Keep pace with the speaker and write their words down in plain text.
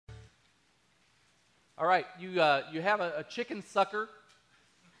All right, you have a chicken sucker.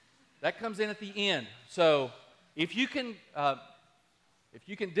 That comes in at the end. So if you can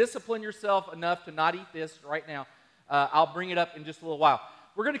discipline yourself enough to not eat this right now, I'll bring it up in just a little while.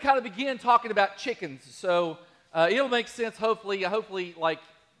 We're going to kind of begin talking about chickens. So it'll make sense, hopefully, like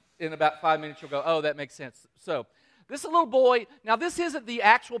in about 5 minutes you'll go, oh, that makes sense. So this is a little boy. Now, this isn't the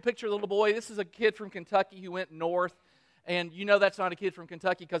actual picture of the little boy. This is a kid from Kentucky who went north. And you know that's not a kid from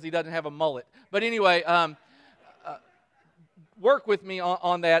Kentucky because he doesn't have a mullet. But anyway, work with me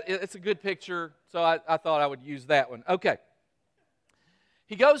on that. It's a good picture, so I thought I would use that one. Okay.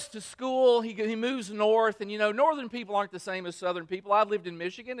 He goes to school. He moves north. And, you know, northern people aren't the same as southern people. I've lived in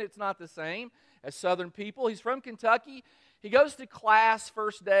Michigan. It's not the same as southern people. He's from Kentucky. He goes to class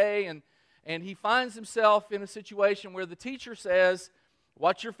first day, and he finds himself in a situation where the teacher says,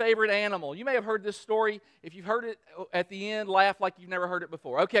 "What's your favorite animal?" You may have heard this story. If you've heard it at the end, laugh like you've never heard it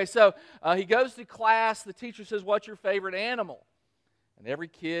before. Okay, so he goes to class. The teacher says, "What's your favorite animal?" And every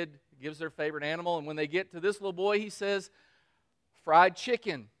kid gives their favorite animal. And when they get to this little boy, he says, "Fried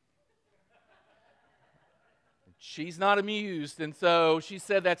chicken." She's not amused. And so she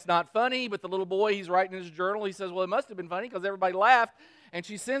said, "That's not funny." But the little boy, he's writing in his journal. He says, "Well, it must have been funny because everybody laughed." And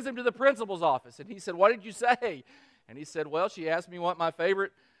she sends him to the principal's office. And he said, "What did you say?" And he said, "Well, she asked me what my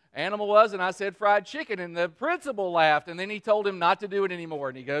favorite animal was, and I said fried chicken." And the principal laughed, and then he told him not to do it anymore,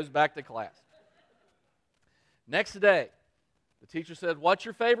 and he goes back to class. Next day, the teacher said, "What's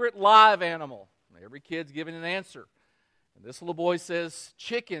your favorite live animal?" And every kid's giving an answer. And this little boy says,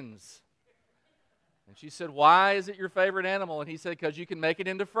 "Chickens." And she said, "Why is it your favorite animal?" And he said, "Because you can make it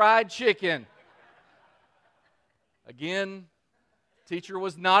into fried chicken." Again, teacher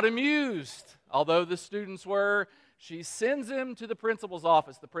was not amused, although the students were. She sends him to the principal's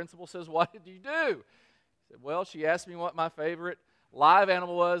office. The principal says, "What did you do?" He said, "Well, she asked me what my favorite live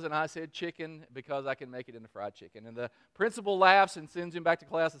animal was, and I said chicken because I can make it into fried chicken." And the principal laughs and sends him back to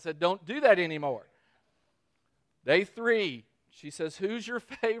class and said, "Don't do that anymore." Day 3, she says, "Who's your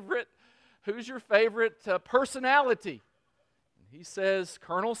favorite personality?" And he says,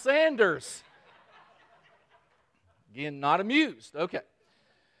 "Colonel Sanders." Again, not amused. Okay.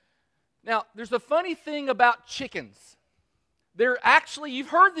 Now, there's a funny thing about chickens. They're actually, you've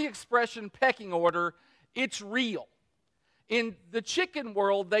heard the expression pecking order. It's real. In the chicken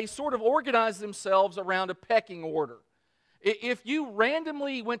world, they sort of organize themselves around a pecking order. If you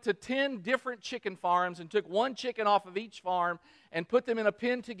randomly went to 10 different chicken farms and took one chicken off of each farm and put them in a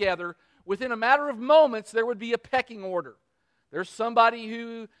pen together, within a matter of moments, there would be a pecking order. There's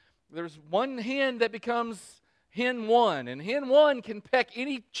one hen that becomes hen 1, and hen 1 can peck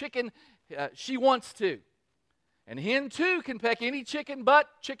any chicken she wants to. And hen 2 can peck any chicken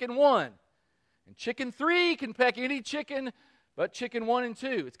but chicken 1. And chicken 3 can peck any chicken but chicken 1 and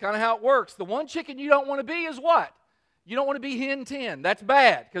 2. It's kind of how it works. The one chicken you don't want to be is what? You don't want to be hen 10. That's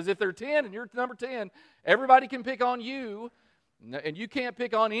bad, because if they're 10 and you're number 10, everybody can pick on you, and you can't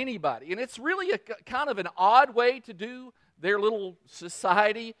pick on anybody. And it's really a kind of an odd way to do their little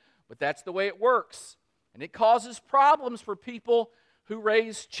society, but that's the way it works. And it causes problems for people who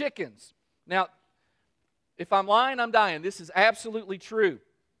raise chickens. Now, if I'm lying, I'm dying. This is absolutely true.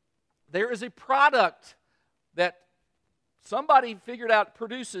 There is a product that somebody figured out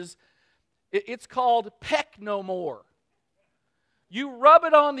produces. It's called Peck No More. You rub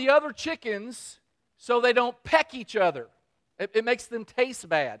it on the other chickens so they don't peck each other. It makes them taste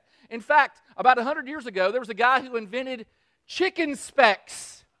bad. In fact, about 100 years ago, there was a guy who invented chicken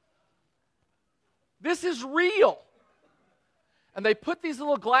specks. This is real. And they put these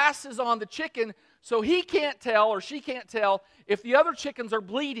little glasses on the chicken so he can't tell or she can't tell if the other chickens are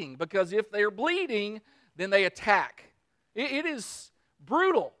bleeding, because if they're bleeding, then they attack. It is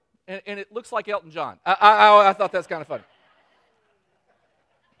brutal, and it looks like Elton John. I thought that's kind of funny.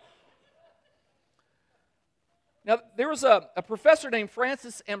 Now, there was a professor named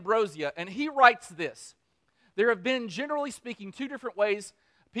Francis Ambrosia, and he writes this: "There have been, generally speaking, 2 different ways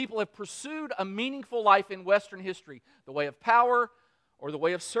people have pursued a meaningful life in Western history: the way of power or the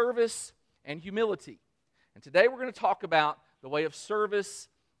way of service and humility. And today we're going to talk about the way of service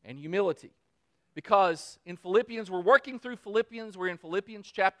and humility. Because in Philippians, we're working through Philippians. We're in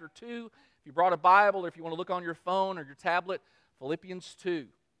Philippians chapter 2. If you brought a Bible or if you want to look on your phone or your tablet, Philippians 2.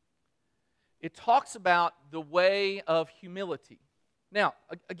 It talks about the way of humility. Now,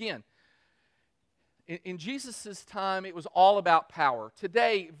 again, in Jesus' time, it was all about power.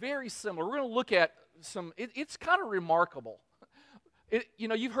 Today, very similar. We're going to look at it's kind of remarkable.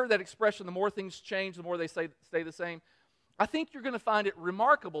 You've heard that expression, the more things change, the more they stay the same. I think you're going to find it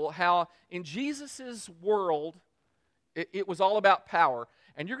remarkable how in Jesus' world, it was all about power.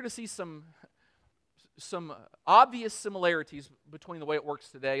 And you're going to see some some obvious similarities between the way it works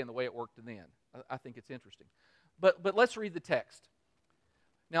today and the way it worked then. I think it's interesting. But let's read the text.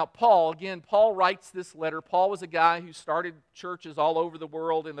 Now, Paul writes this letter. Paul was a guy who started churches all over the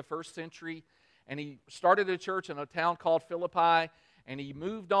world in the first century, and he started a church in a town called Philippi, and he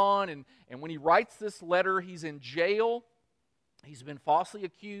moved on, and when he writes this letter, he's in jail. He's been falsely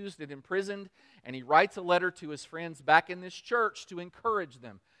accused and imprisoned, and he writes a letter to his friends back in this church to encourage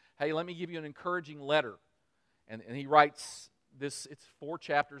them. Hey, let me give you an encouraging letter. And he writes this, it's 4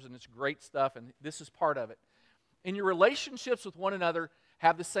 chapters, and it's great stuff, and this is part of it. In your relationships with one another,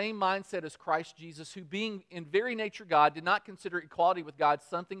 have the same mindset as Christ Jesus, who being in very nature God, did not consider equality with God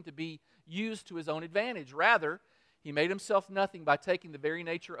something to be used to his own advantage. Rather, he made himself nothing by taking the very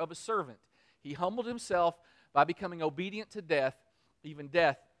nature of a servant. He humbled himself by becoming obedient to death, even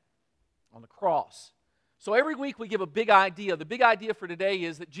death on the cross. So every week we give a big idea. The big idea for today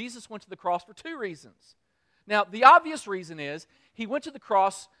is that Jesus went to the cross for 2 reasons. Now, the obvious reason is he went to the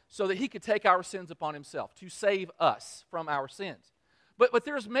cross so that he could take our sins upon himself, to save us from our sins. But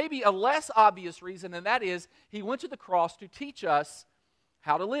there's maybe a less obvious reason, and that is he went to the cross to teach us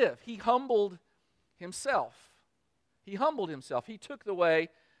how to live. He humbled himself. He humbled himself. He took the way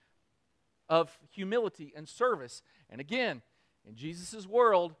of humility and service. And again, in Jesus'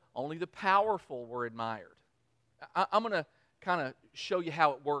 world, only the powerful were admired. I'm going to kind of show you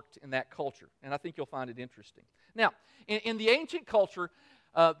how it worked in that culture, and I think you'll find it interesting. Now, in the ancient culture,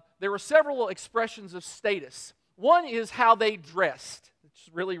 there were several expressions of status. One is how they dressed. It's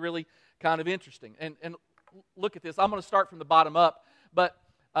really, really kind of interesting. And look at this. I'm going to start from the bottom up. But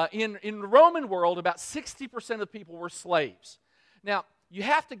in the Roman world, about 60% of people were slaves. Now, you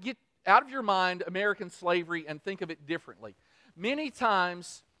have to get out of your mind American slavery and think of it differently. Many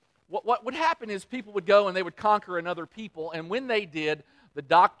times, what would happen is people would go and they would conquer another people, and when they did, the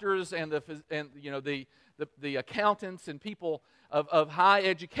doctors and the accountants and people of high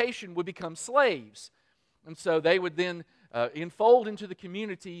education would become slaves. And so they would then enfold into the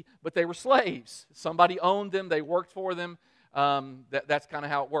community, but they were slaves. Somebody owned them, they worked for them. That's kind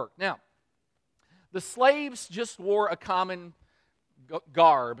of how it worked. Now, the slaves just wore a common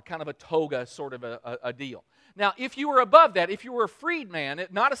garb, kind of a toga sort of a deal. Now, if you were above that, if you were a freedman,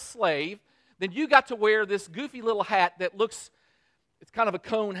 not a slave, then you got to wear this goofy little hat that looks, it's kind of a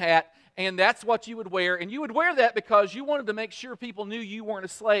cone hat, and that's what you would wear. And you would wear that because you wanted to make sure people knew you weren't a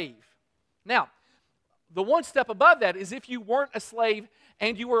slave. Now, the one step above that is if you weren't a slave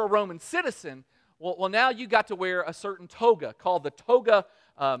and you were a Roman citizen, well now you got to wear a certain toga called the toga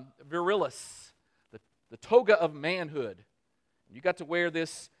virilis, the toga of manhood. You got to wear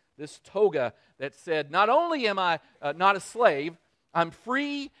this toga that said, not only am I not a slave, I'm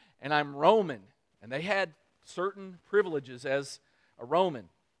free and I'm Roman. And they had certain privileges as a Roman.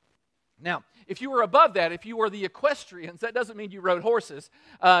 Now, if you were above that, if you were the equestrians, that doesn't mean you rode horses.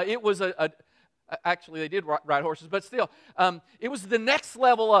 It was actually, they did ride horses, but still, it was the next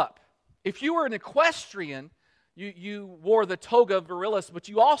level up. If you were an equestrian, you wore the toga virilis, but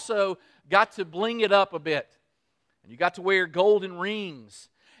you also got to bling it up a bit. And you got to wear golden rings.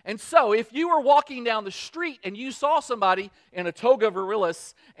 And so, if you were walking down the street and you saw somebody in a toga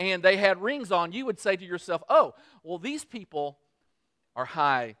virilis and they had rings on, you would say to yourself, oh, well, these people are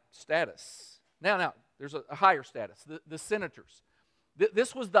high status. Now, there's a higher status, the senators.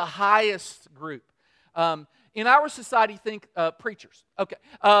 This was the highest group. In our society, think preachers. Okay,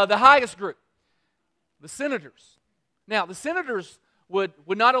 the highest group, the senators. Now, the senators would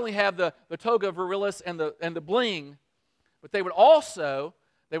not only have the toga virilis and the bling, but they would also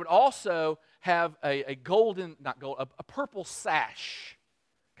have a golden, not gold, a purple sash,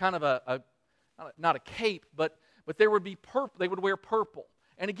 kind of not a cape, but there would be purple. They would wear purple,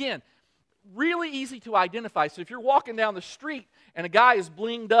 and again, really easy to identify. So if you're walking down the street and a guy is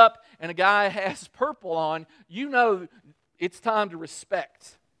blinged up and a guy has purple on, you know it's time to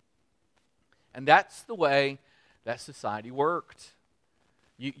respect. And that's the way that society worked.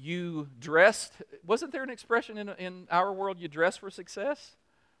 You dressed, wasn't there an expression in our world, you dress for success?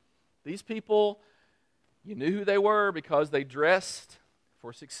 These people, you knew who they were because they dressed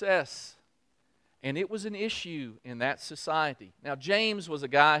for success. And it was an issue in that society. Now, James was a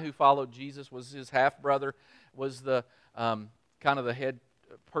guy who followed Jesus, was his half-brother, was the kind of the head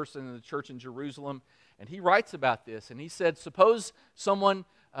person in the church in Jerusalem. And he writes about this, and he said, suppose someone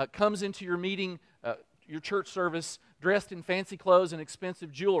comes into your meeting, your church service, dressed in fancy clothes and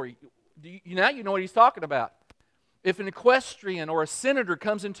expensive jewelry. Now you know what he's talking about. If an equestrian or a senator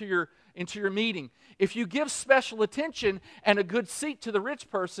comes into your meeting, if you give special attention and a good seat to the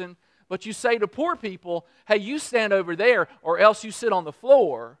rich person, but you say to poor people, hey, you stand over there or else you sit on the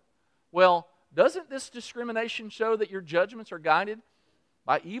floor, well, doesn't this discrimination show that your judgments are guided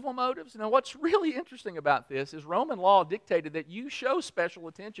by evil motives? Now, what's really interesting about this is Roman law dictated that you show special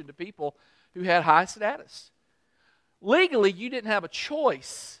attention to people who had high status. Legally, you didn't have a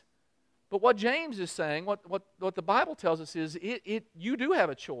choice. But what James is saying, what the Bible tells us is you do have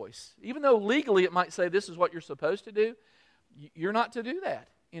a choice. Even though legally it might say this is what you're supposed to do, you're not to do that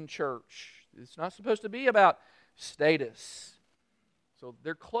in church. It's not supposed to be about status. So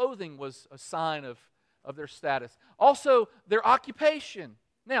their clothing was a sign of their status. Also, their occupation.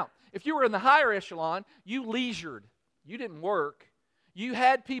 Now, if you were in the higher echelon, you leisured. You didn't work. You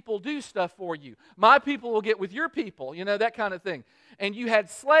had people do stuff for you. My people will get with your people, that kind of thing. And you had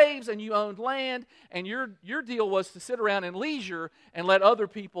slaves and you owned land, and your deal was to sit around in leisure and let other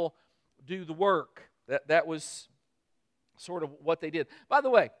people do the work. That was sort of what they did. By the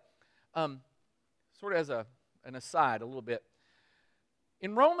way, sort of as an aside a little bit,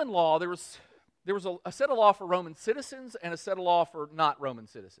 in Roman law, there was a set of law for Roman citizens and a set of law for not Roman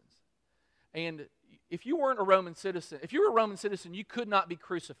citizens. And if you weren't a Roman citizen, you could not be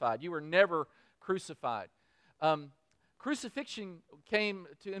crucified. You were never crucified. Crucifixion came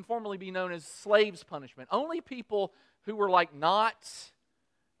to informally be known as slave's punishment. Only people who were not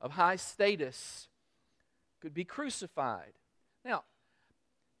of high status could be crucified. Now,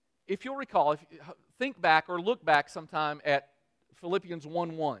 if you'll recall, think back or look back sometime at Philippians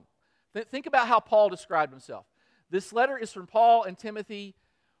 1:1. Think about how Paul described himself. This letter is from Paul and Timothy.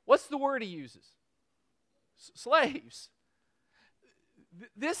 What's the word he uses? Slaves.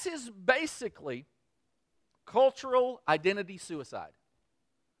 This is basically cultural identity suicide.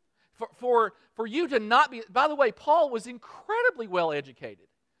 For you to not be... By the way, Paul was incredibly well educated.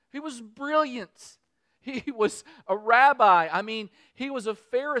 He was brilliant. He was a rabbi. I mean, he was a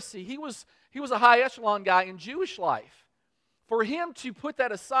Pharisee. He was a high echelon guy in Jewish life. For him to put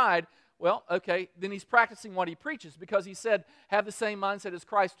that aside, well, okay, then he's practicing what he preaches, because he said, have the same mindset as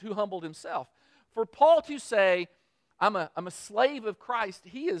Christ, who humbled himself. For Paul to say, I'm a slave of Christ,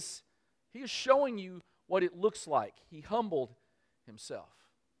 he is showing you what it looks like. He humbled himself.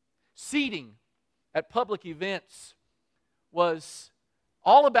 Seating at public events was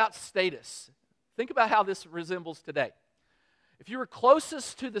all about status. Think about how this resembles today. If you were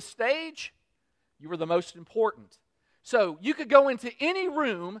closest to the stage, you were the most important. So you could go into any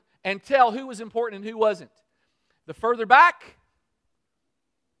room and tell who was important and who wasn't. The further back,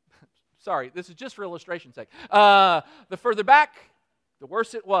 sorry, this is just for illustration's sake. The further back, the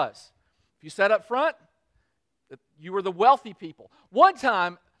worse it was. If you sat up front, you were the wealthy people. One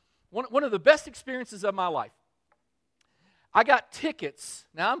time, one of the best experiences of my life, I got tickets.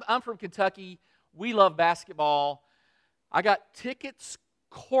 Now, I'm from Kentucky. We love basketball. I got tickets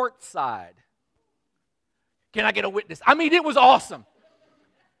courtside. Can I get a witness? I mean, it was awesome.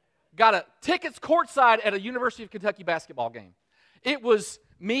 Got tickets courtside at a University of Kentucky basketball game. It was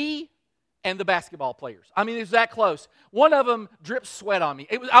me and the basketball players. I mean, it was that close. One of them dripped sweat on me.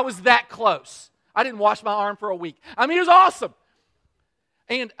 I was that close. I didn't wash my arm for a week. I mean, it was awesome.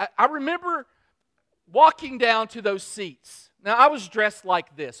 And I remember walking down to those seats. Now, I was dressed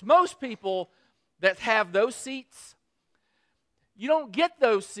like this. Most people that have those seats, you don't get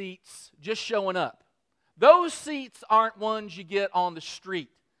those seats just showing up. Those seats aren't ones you get on the street.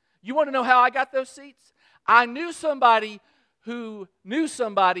 You want to know how I got those seats? I knew somebody who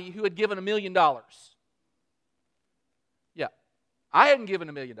had given $1 million. Yeah. I hadn't given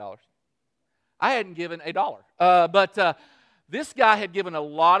 $1 million. I hadn't given $1. But this guy had given a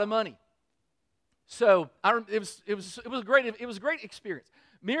lot of money. So it was a great experience.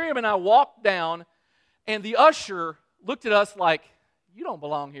 Miriam and I walked down, and the usher looked at us like, "You don't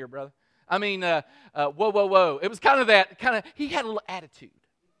belong here, brother." I mean, whoa. It was he had a little attitude.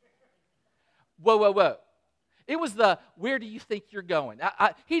 Whoa. It was where do you think you're going?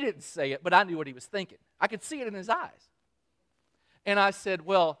 He didn't say it, but I knew what he was thinking. I could see it in his eyes. And I said,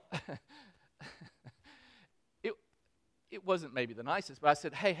 well, it wasn't maybe the nicest, but I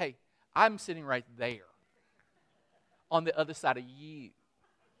said, hey, I'm sitting right there on the other side of you.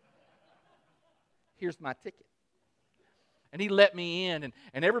 Here's my ticket. And he let me in,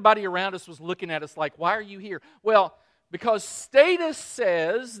 and everybody around us was looking at us like, why are you here? Well, because status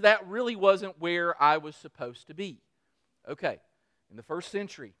says that really wasn't where I was supposed to be. Okay, in the first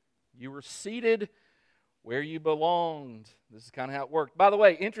century, you were seated where you belonged. This is kind of how it worked. By the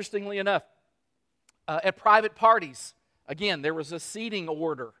way, interestingly enough, at private parties, again, there was a seating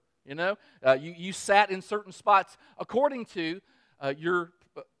order. You sat in certain spots according to your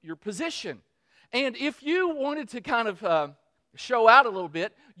position. And if you wanted to kind of show out a little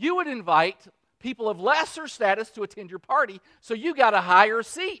bit, you would invite people of lesser status to attend your party, so you got a higher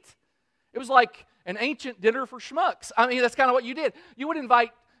seat. It was like an ancient dinner for schmucks. I mean, that's kind of what you did. You would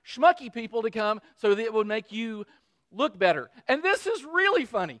invite schmucky people to come so that it would make you look better. And this is really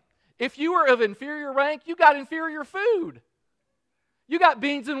funny. If you were of inferior rank, you got inferior food. You got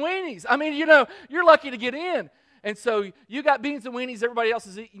beans and weenies. I mean, you're lucky to get in. And so you got beans and weenies, everybody else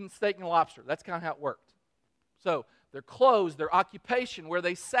is eating steak and lobster. That's kind of how it worked. So their clothes, their occupation, where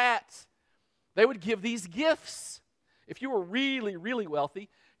they sat, they would give these gifts. If you were really, really wealthy,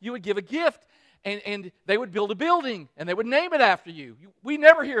 you would give a gift, and they would build a building, and they would name it after you. We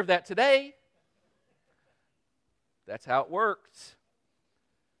never hear of that today. That's how it worked.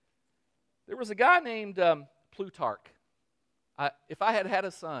 There was a guy named Plutarch. If I had had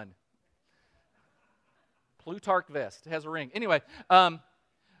a son, Plutarch vest, has a ring. Anyway,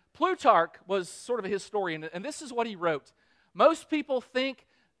 Plutarch was sort of a historian, and this is what he wrote. Most people think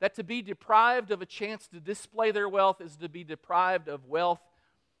that to be deprived of a chance to display their wealth is to be deprived of wealth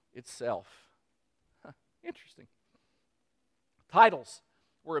itself. Interesting. Titles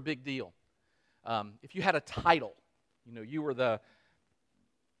were a big deal. If you had a title, you were the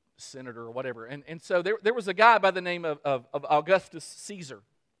senator or whatever. And so there was a guy by the name of Augustus Caesar,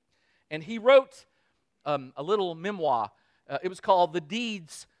 and he wrote a little memoir. It was called The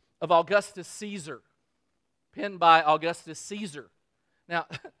Deeds of Augustus Caesar, penned by Augustus Caesar. Now,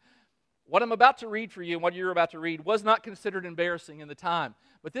 what I'm about to read for you and what you're about to read was not considered embarrassing in the time.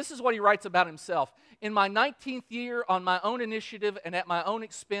 But this is what he writes about himself. In my 19th year, on my own initiative and at my own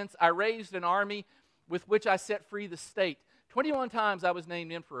expense, I raised an army with which I set free the state. 21 times I was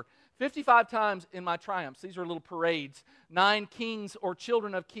named emperor. 55 times in my triumphs. These are little parades. 9 kings or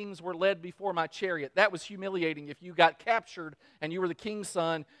children of kings were led before my chariot. That was humiliating. If you got captured and you were the king's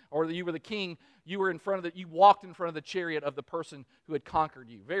son or you were the king, you walked in front of the chariot of the person who had conquered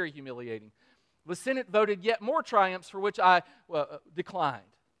you. Very humiliating. The Senate voted yet more triumphs for which I declined.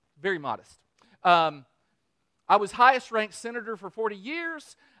 Very modest. I was highest ranked senator for 40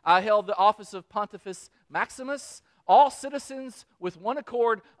 years. I held the office of Pontifex Maximus. All citizens, with one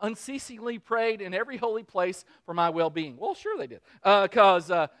accord, unceasingly prayed in every holy place for my well-being. Well, sure they did, because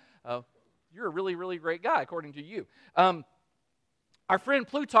you're a really, really great guy, according to you. Our friend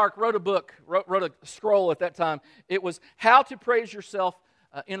Plutarch wrote a book, wrote a scroll at that time. It was How to Praise Yourself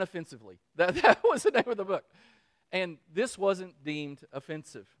Inoffensively. That was the name of the book. And this wasn't deemed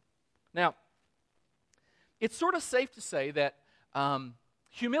offensive. Now, it's sort of safe to say that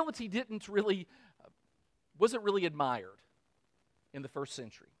humility wasn't really admired in the first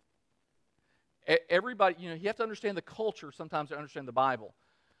century. Everybody, you have to understand the culture sometimes to understand the Bible.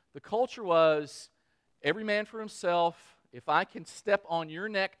 The culture was every man for himself. If I can step on your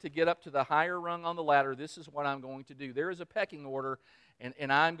neck to get up to the higher rung on the ladder, this is what I'm going to do. There is a pecking order,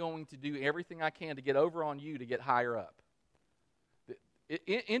 and I'm going to do everything I can to get over on you to get higher up.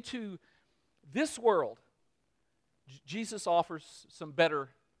 Into this world, Jesus offers some better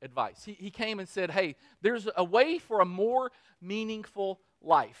advice. He came and said, hey, there's a way for a more meaningful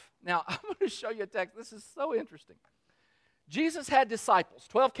life. Now, I'm going to show you a text. This is so interesting. Jesus had disciples,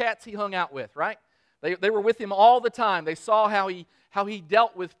 12 cats he hung out with, right? They were with him all the time. They saw how he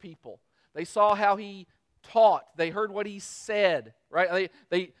dealt with people. They saw how he taught. They heard what he said, right?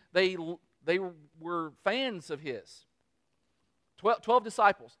 They were fans of his. 12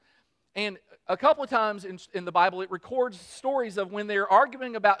 disciples. And a couple of times in the Bible, it records stories of when they're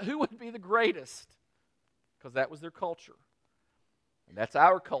arguing about who would be the greatest, because that was their culture. And that's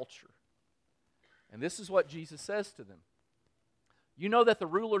our culture. And this is what Jesus says to them. You know that the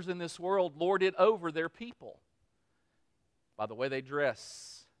rulers in this world lord it over their people by the way they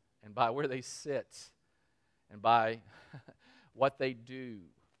dress and by where they sit and by what they do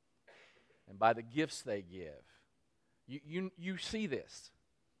and by the gifts they give. You see this.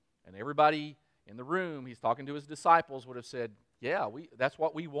 And everybody in the room, he's talking to his disciples, would have said, yeah, that's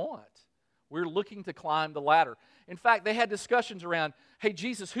what we want. We're looking to climb the ladder. In fact, they had discussions around, hey,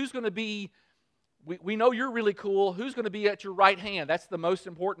 Jesus, who's going to be, we know you're really cool, who's going to be at your right hand? That's the most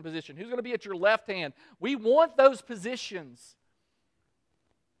important position. Who's going to be at your left hand? We want those positions.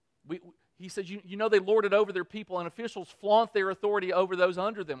 He says, you know they lord it over their people, and officials flaunt their authority over those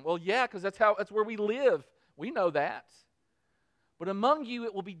under them. Well, yeah, because that's where we live. We know that. But among you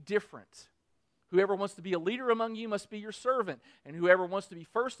it will be different. Whoever wants to be a leader among you must be your servant, and whoever wants to be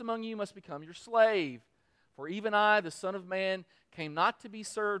first among you must become your slave. For even I, the Son of Man, came not to be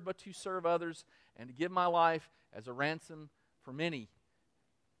served, but to serve others, and to give my life as a ransom for many.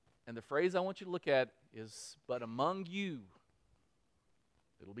 And the phrase I want you to look at is, but among you,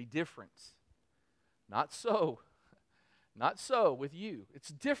 it'll be different. Not so. Not so with you. It's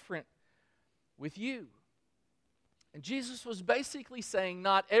different with you. And Jesus was basically saying,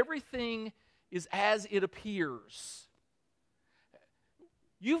 not everything is as it appears.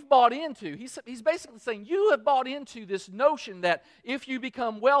 You've bought into, he's basically saying, you have bought into this notion that if you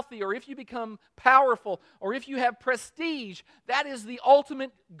become wealthy or if you become powerful or if you have prestige, that is the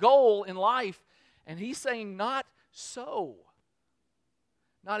ultimate goal in life. And he's saying, not so.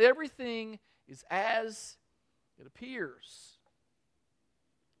 Not everything is as it appears.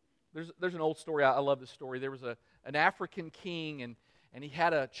 There's an old story, I love this story. There was an African king, and he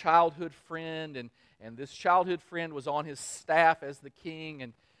had a childhood friend, and this childhood friend was on his staff as the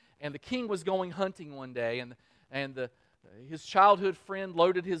king, and the king was going hunting one day, and his childhood friend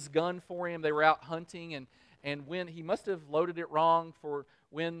loaded his gun for him. They were out hunting, and when he must have loaded it wrong, for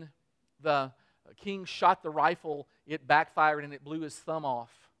when the king shot the rifle, it backfired and it blew his thumb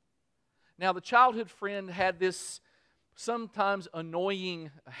off. Now, the childhood friend had this sometimes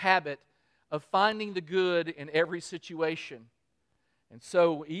annoying habit of finding the good in every situation. And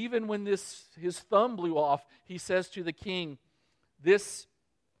so even when his thumb blew off, he says to the king, "This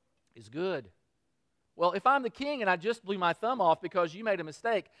is good." Well, if I'm the king and I just blew my thumb off because you made a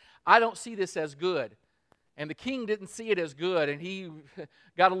mistake, I don't see this as good. And the king didn't see it as good, and he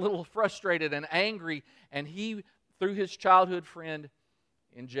got a little frustrated and angry, and he threw his childhood friend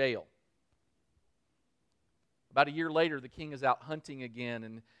in jail. About a year later, the king is out hunting again,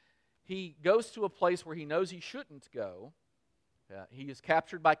 and he goes to a place where he knows he shouldn't go. He is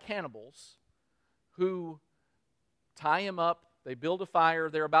captured by cannibals who tie him up. They build a fire.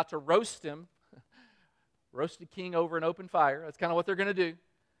 They're about to roast him. Roast the king over an open fire. That's kind of what they're going to do.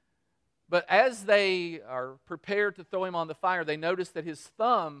 But as they are prepared to throw him on the fire, they notice that his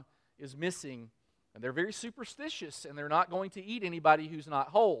thumb is missing. And they're very superstitious, and they're not going to eat anybody who's not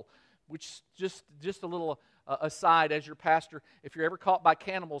whole. Which, just a little aside, as your pastor, if you're ever caught by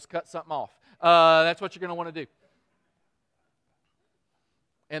cannibals, cut something off. That's what you're going to want to do.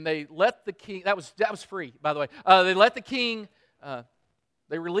 And they let the king, that was free, by the way. They let the king,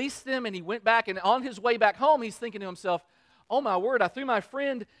 they released him, and he went back, and on his way back home, he's thinking to himself, "Oh my word, I threw my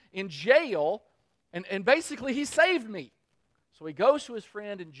friend in jail, and basically he saved me." So he goes to his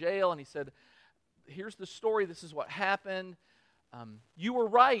friend in jail, and he said, "Here's the story, this is what happened. You were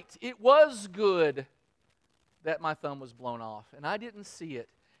right, it was good that my thumb was blown off, and I didn't see it,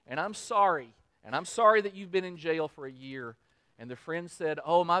 and I'm sorry that you've been in jail for a year." And the friend said,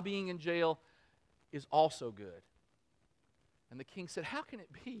 "Oh, my being in jail is also good." And the king said, "How can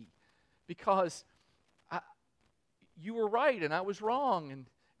it be? Because you were right and I was wrong."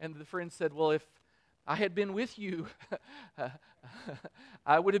 And the friend said, "Well, if I had been with you,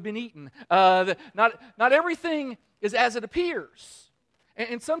 I would have been eaten." Not everything is as it appears.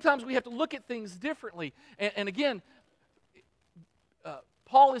 And sometimes we have to look at things differently. And again,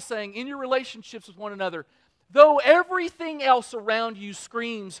 Paul is saying, in your relationships with one another, though everything else around you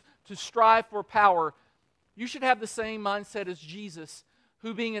screams to strive for power, you should have the same mindset as Jesus,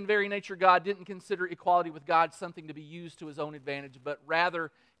 who being in very nature God didn't consider equality with God something to be used to his own advantage, but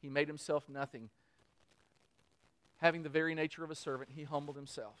rather he made himself nothing. Having the very nature of a servant, he humbled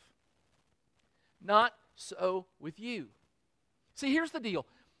himself. Not so with you. See, here's the deal.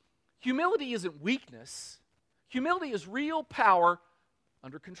 Humility isn't weakness. Humility is real power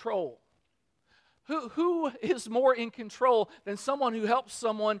under control. Who is more in control than someone who helps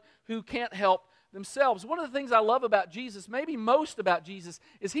someone who can't help themselves? One of the things I love about Jesus, maybe most about Jesus,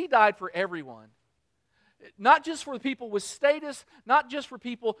 is he died for everyone. Not just for people with status, not just for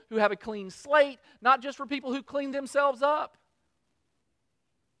people who have a clean slate, not just for people who clean themselves up.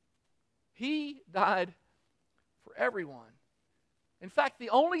 He died for everyone. In fact, the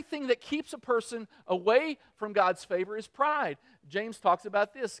only thing that keeps a person away from God's favor is pride. James talks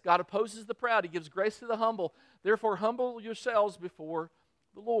about this. God opposes the proud. He gives grace to the humble. Therefore, humble yourselves before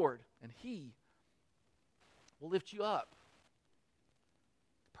the Lord, and he will lift you up.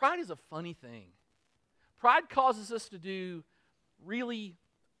 Pride is a funny thing. Pride causes us to do really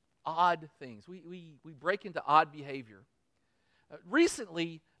odd things. We break into odd behavior.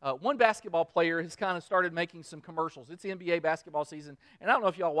 Recently, one basketball player has kind of started making some commercials. It's the NBA basketball season, and I don't know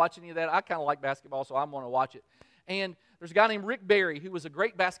if y'all watch any of that. I kind of like basketball, so I'm going to watch it. And there's a guy named Rick Barry who was a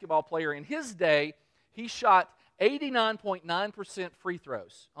great basketball player. In his day, he shot 89.9% free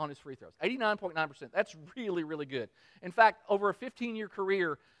throws on his free throws. 89.9%. That's really, really good. In fact, over a 15-year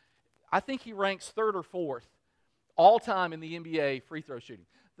career, I think he ranks third or fourth all time in the NBA free throw shooting.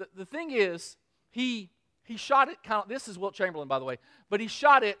 The thing is, he shot it kind of, this is Wilt Chamberlain, by the way, but he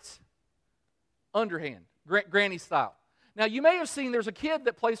shot it underhand, granny style. Now, you may have seen there's a kid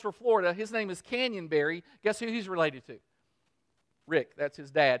that plays for Florida. His name is Canyon Barry. Guess who he's related to? Rick, that's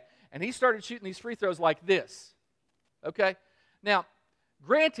his dad. And he started shooting these free throws like this. Okay? Now,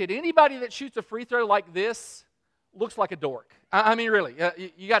 granted, anybody that shoots a free throw like this looks like a dork. I mean, really,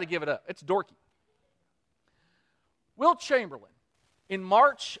 you got to give it up. It's dorky. Wilt Chamberlain, in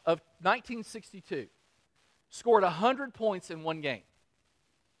March of 1962, scored 100 points in one game.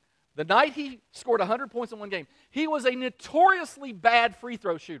 The night he scored 100 points in one game, he was a notoriously bad free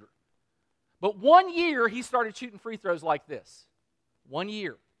throw shooter. But 1 year, he started shooting free throws like this. 1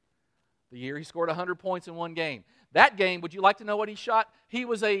 year. The year he scored 100 points in one game. That game, would you like to know what he shot? He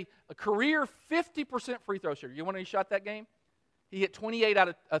was a career 50% free throw shooter. You want to know he shot that game? He hit 28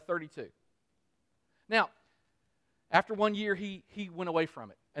 out of 32. Now, after 1 year, he went away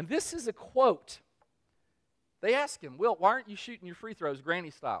from it. And this is a quote. They asked him, Wilt, why aren't you shooting your free throws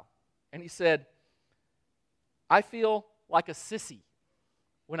granny style? And he said, I feel like a sissy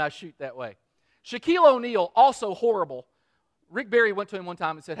when I shoot that way. Shaquille O'Neal, also horrible. Rick Barry went to him one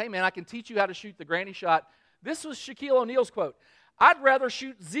time and said, hey man, I can teach you how to shoot the granny shot. This was Shaquille O'Neal's quote. I'd rather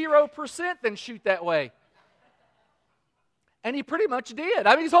shoot 0% than shoot that way. And he pretty much did.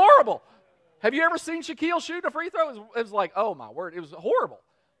 I mean, he's horrible. Have you ever seen Shaquille shoot a free throw? It was like, oh my word, it was horrible.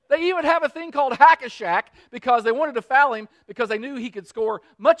 They even have a thing called hack-a-shack because they wanted to foul him because they knew he could score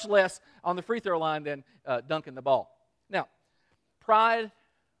much less on the free throw line than dunking the ball. Now, pride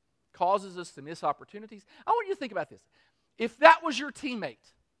causes us to miss opportunities. I want you to think about this. If that was your teammate,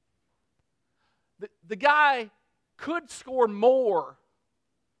 the guy could score more.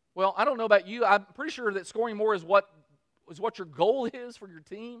 Well, I don't know about you. I'm pretty sure that scoring more is what your goal is for your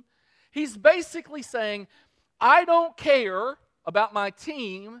team. He's basically saying, I don't care about my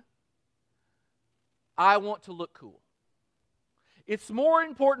team. I want to look cool. It's more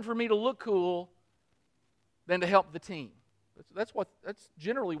important for me to look cool than to help the team. That's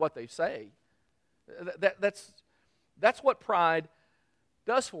generally what they say. That's what pride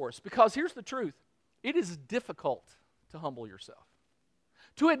does for us. Because here's the truth. It is difficult to humble yourself.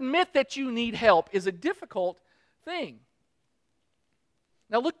 To admit that you need help is a difficult thing.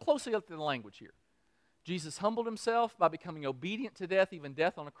 Now look closely at the language here. Jesus humbled himself by becoming obedient to death, even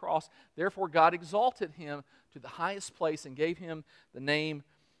death on a cross. Therefore, God exalted him to the highest place and gave him the name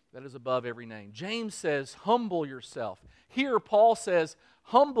that is above every name. James says, humble yourself. Here, Paul says,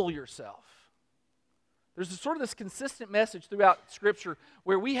 humble yourself. There's sort of this consistent message throughout Scripture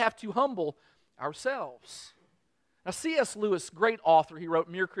where we have to humble ourselves. Now, C.S. Lewis, great author, he wrote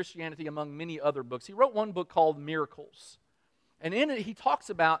Mere Christianity among many other books. He wrote one book called Miracles. And in it, he talks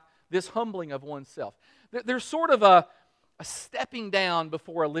about this humbling of oneself. There's sort of a stepping down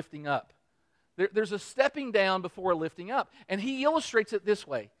before a lifting up. There's a stepping down before a lifting up. And he illustrates it this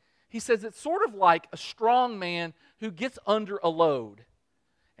way. He says it's sort of like a strong man who gets under a load.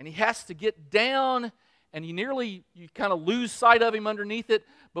 And he has to get down, and you kind of lose sight of him underneath it.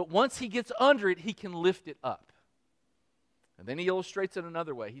 But once he gets under it, he can lift it up. And then he illustrates it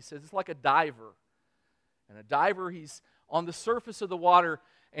another way. He says it's like a diver. And a diver, he's on the surface of the water,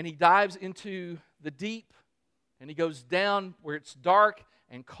 and he dives into the deep, and he goes down where it's dark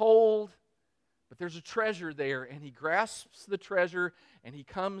and cold, but there's a treasure there, and he grasps the treasure, and he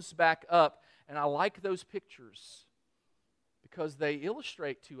comes back up. And I like those pictures because they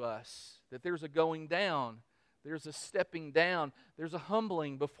illustrate to us that there's a going down, there's a stepping down, there's a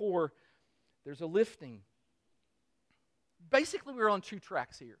humbling before there's a lifting. Basically, we're on two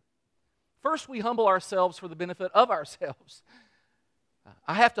tracks here. First, we humble ourselves for the benefit of ourselves.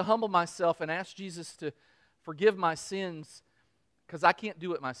 I have to humble myself and ask Jesus to forgive my sins because I can't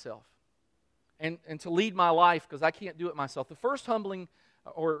do it myself. And to lead my life because I can't do it myself. The first humbling,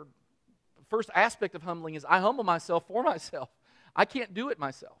 or first aspect of humbling is I humble myself for myself. I can't do it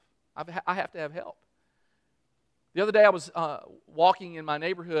myself. I have to have help. The other day I was walking in my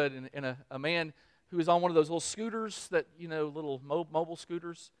neighborhood, and a man who was on one of those little scooters that, little mobile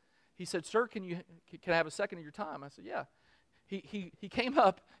scooters. He said, sir, can I have a second of your time? I said, yeah. He came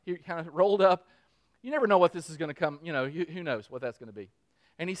up, he kind of rolled up. You never know what this is going to come, who knows what that's going to be.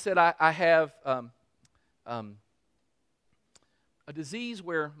 And he said, I have a disease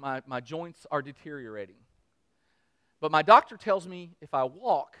where my joints are deteriorating. But my doctor tells me if I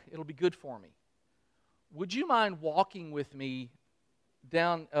walk, it'll be good for me. Would you mind walking with me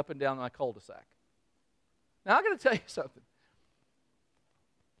up and down my cul-de-sac? Now, I'm going to tell you something.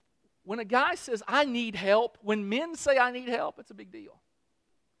 When a guy says, I need help, when men say I need help, it's a big deal.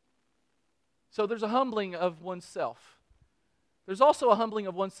 So there's a humbling of oneself. There's also a humbling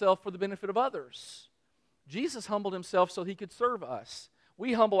of oneself for the benefit of others. Jesus humbled himself so he could serve us.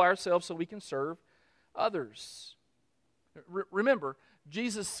 We humble ourselves so we can serve others. Remember,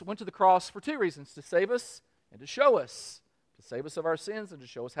 Jesus went to the cross for two reasons, to save us and to show us. To save us of our sins and to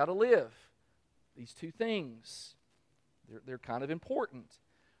show us how to live. These two things. They're kind of important.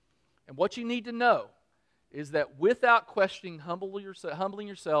 And what you need to know is that without questioning, humbling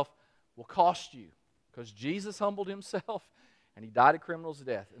yourself will cost you. Because Jesus humbled himself and he died a criminal's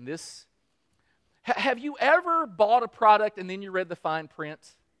death. And this, have you ever bought a product and then you read the fine print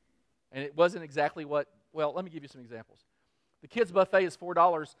and it wasn't exactly what, well, let me give you some examples. The kids' buffet is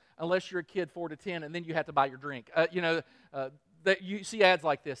 $4 unless you're a kid 4 to 10, and then you have to buy your drink. That you see ads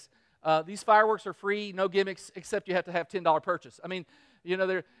like this. These fireworks are free, no gimmicks, except you have to have $10 purchase. I mean,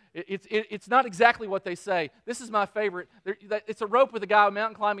 it's not exactly what they say. This is my favorite. It's a rope with a guy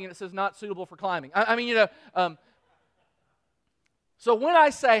mountain climbing, and it says not suitable for climbing. So when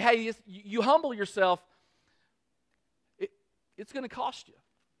I say, hey, you humble yourself, it's going to cost you.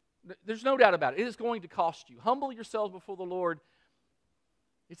 There's no doubt about it. It is going to cost you. Humble yourselves before the Lord.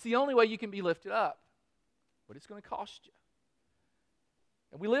 It's the only way you can be lifted up. But it's going to cost you.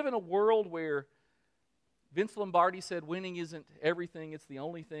 And we live in a world where Vince Lombardi said winning isn't everything, it's the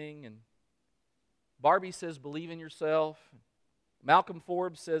only thing. And Barbie says believe in yourself. Malcolm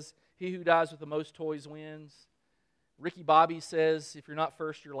Forbes says he who dies with the most toys wins. Ricky Bobby says if you're not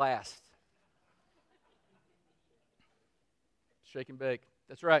first, you're last. Shake and bake.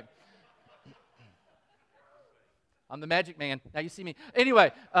 That's right. I'm the magic man. Now you see me. Anyway,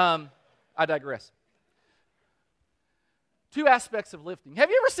 I digress. 2 aspects of lifting. Have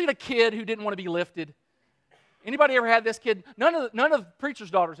you ever seen a kid who didn't want to be lifted? Anybody ever had this kid? None of the preacher's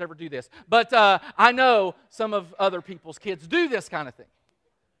daughters ever do this. But I know some of other people's kids do this kind of thing.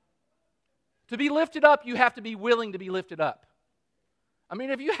 To be lifted up, you have to be willing to be lifted up. I mean,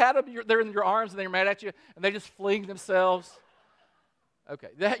 if you had them, they're in your arms and they're mad at you and they just fling themselves. Okay,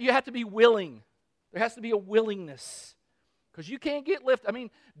 you have to be willing. There has to be a willingness. Because you can't get lifted. I mean,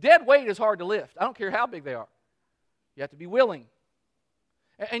 dead weight is hard to lift. I don't care how big they are. You have to be willing.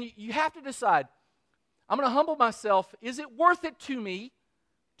 And you have to decide, I'm going to humble myself. Is it worth it to me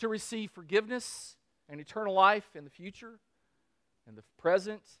to receive forgiveness and eternal life in the future and the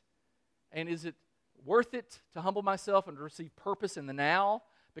present? And is it worth it to humble myself and to receive purpose in the now?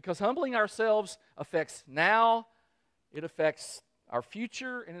 Because humbling ourselves affects now, it affects our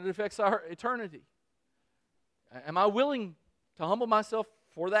future, and it affects our eternity. Am I willing to humble myself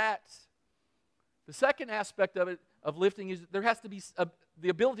for that? The second aspect of it, of lifting, is there has to be the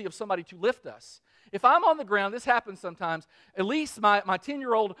ability of somebody to lift us. If I'm on the ground, this happens sometimes, at least my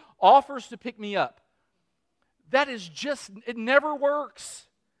 10-year-old offers to pick me up. That is just, it never works.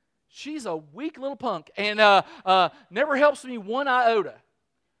 She's a weak little punk and never helps me one iota.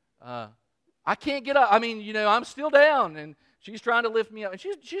 I can't get up. I mean, I'm still down, and she's trying to lift me up. And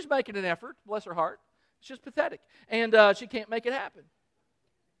she's making an effort, bless her heart. It's just pathetic. And she can't make it happen.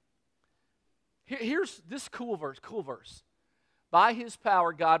 Here's this cool verse. By his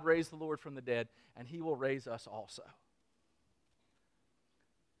power, God raised the Lord from the dead, and he will raise us also.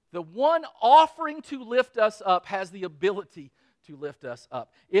 The one offering to lift us up has the ability to lift us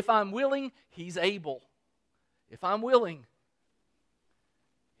up. If I'm willing, he's able. If I'm willing,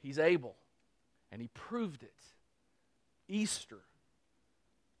 he's able. And he proved it. Easter,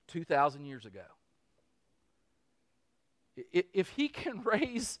 2,000 years ago. If he can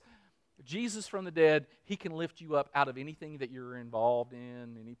raise Jesus from the dead, he can lift you up out of anything that you're involved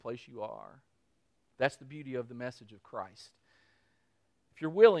in, any place you are. That's the beauty of the message of Christ. If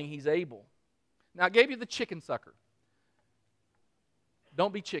you're willing, he's able. Now, I gave you the chicken sucker.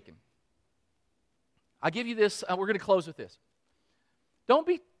 Don't be chicken. I give you this, we're going to close with this. Don't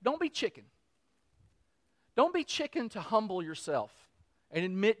be chicken. Don't be chicken to humble yourself and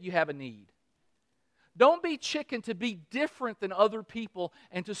admit you have a need. Don't be chicken to be different than other people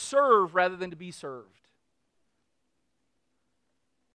and to serve rather than to be served.